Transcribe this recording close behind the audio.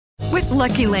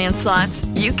Lucky Land Slots,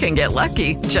 you can get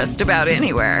lucky just about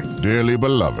anywhere. Dearly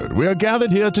beloved, we are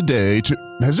gathered here today to...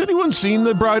 Has anyone seen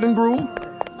the bride and groom?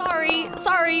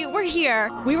 Sorry, we're here.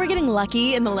 We were getting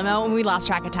lucky in the limo and we lost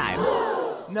track of time.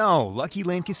 No, Lucky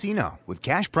Land Casino, with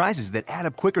cash prizes that add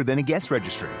up quicker than a guest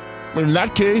registry. In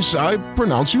that case, I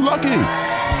pronounce you lucky.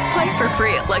 Play for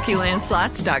free at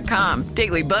LuckyLandSlots.com.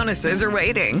 Daily bonuses are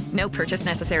waiting. No purchase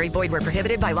necessary. Void where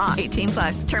prohibited by law.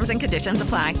 18+. Terms and conditions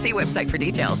apply. See website for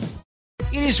details.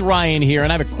 It is Ryan here,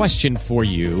 and I have a question for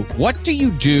you. What do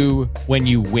you do when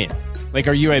you win? Like,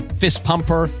 are you a fist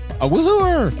pumper, a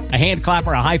woo-hooer, a hand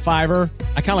clapper, a high-fiver?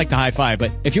 I kind of like the high-five,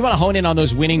 but if you want to hone in on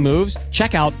those winning moves,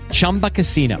 check out Chumba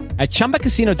Casino. At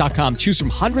ChumbaCasino.com, choose from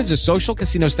hundreds of social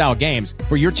casino-style games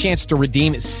for your chance to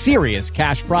redeem serious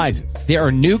cash prizes. There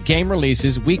are new game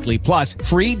releases weekly, plus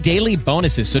free daily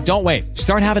bonuses, so don't wait.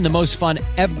 Start having the most fun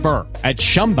ever at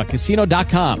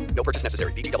ChumbaCasino.com. No purchase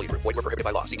necessary. VGW Group. Void where prohibited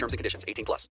by law. See terms and conditions.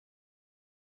 18+.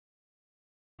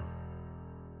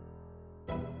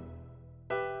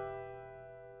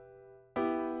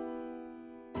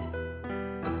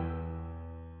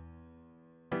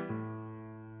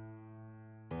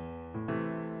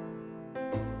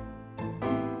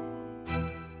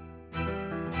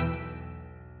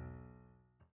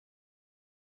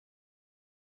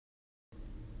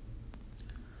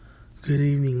 Good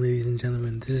evening, ladies and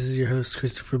gentlemen. This is your host,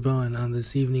 Christopher Bowen, on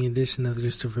this evening edition of the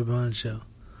Christopher Bowen Show.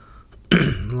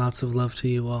 Lots of love to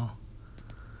you all.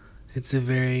 It's a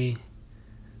very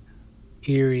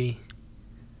eerie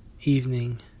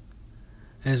evening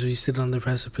as we sit on the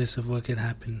precipice of what could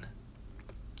happen.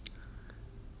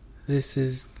 This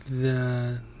is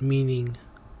the meaning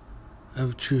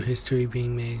of true history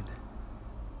being made.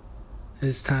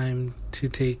 It's time to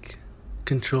take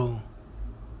control.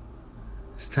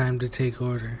 It's time to take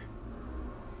order.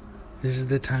 This is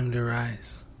the time to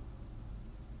rise.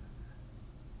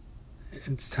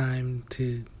 It's time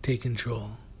to take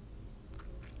control.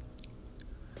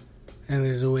 And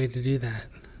there's a way to do that.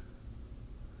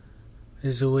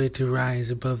 There's a way to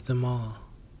rise above them all.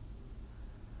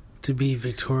 To be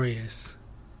victorious.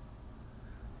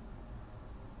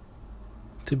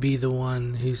 To be the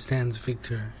one who stands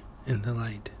victor in the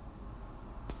light.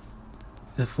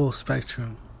 The full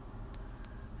spectrum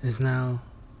is now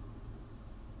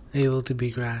able to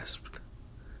be grasped.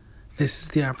 This is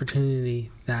the opportunity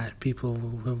that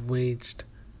people have waged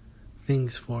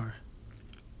things for.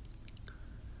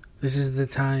 This is the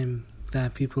time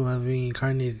that people have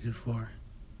reincarnated for.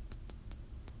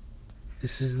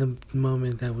 This is the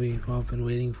moment that we've all been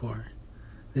waiting for.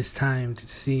 This time to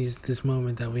seize this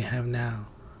moment that we have now.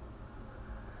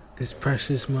 This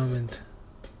precious moment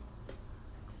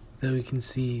that we can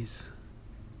seize.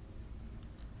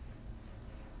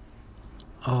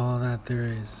 All that there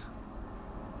is.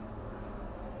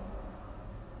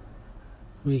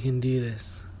 We can do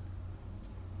this.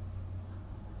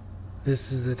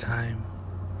 This is the time.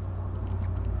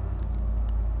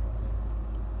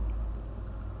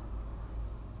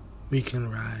 We can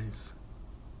rise.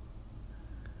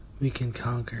 We can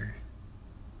conquer.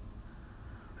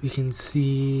 We can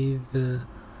see the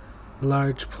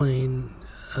large plain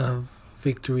of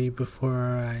victory before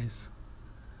our eyes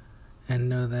and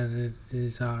know that it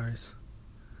is ours.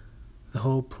 The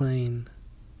whole plain,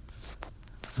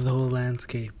 the whole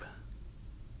landscape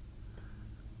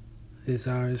is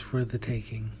ours for the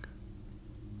taking.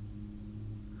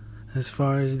 As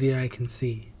far as the eye can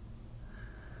see,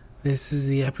 this is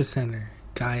the epicenter,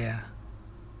 Gaia.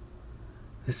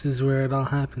 This is where it all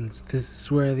happens. This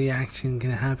is where the action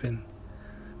can happen.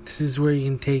 This is where you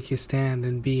can take a stand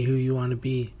and be who you want to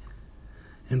be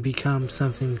and become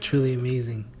something truly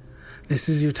amazing. This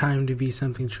is your time to be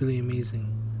something truly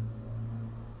amazing.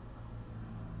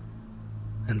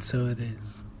 And so it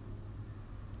is.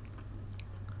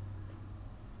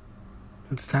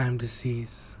 It's time to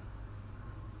seize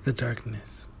the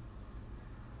darkness.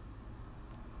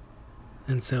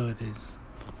 And so it is.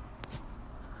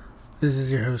 This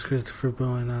is your host, Christopher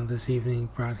Bowen, on this evening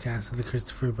broadcast of the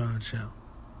Christopher Bowen Show.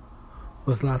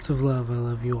 With lots of love, I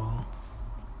love you all.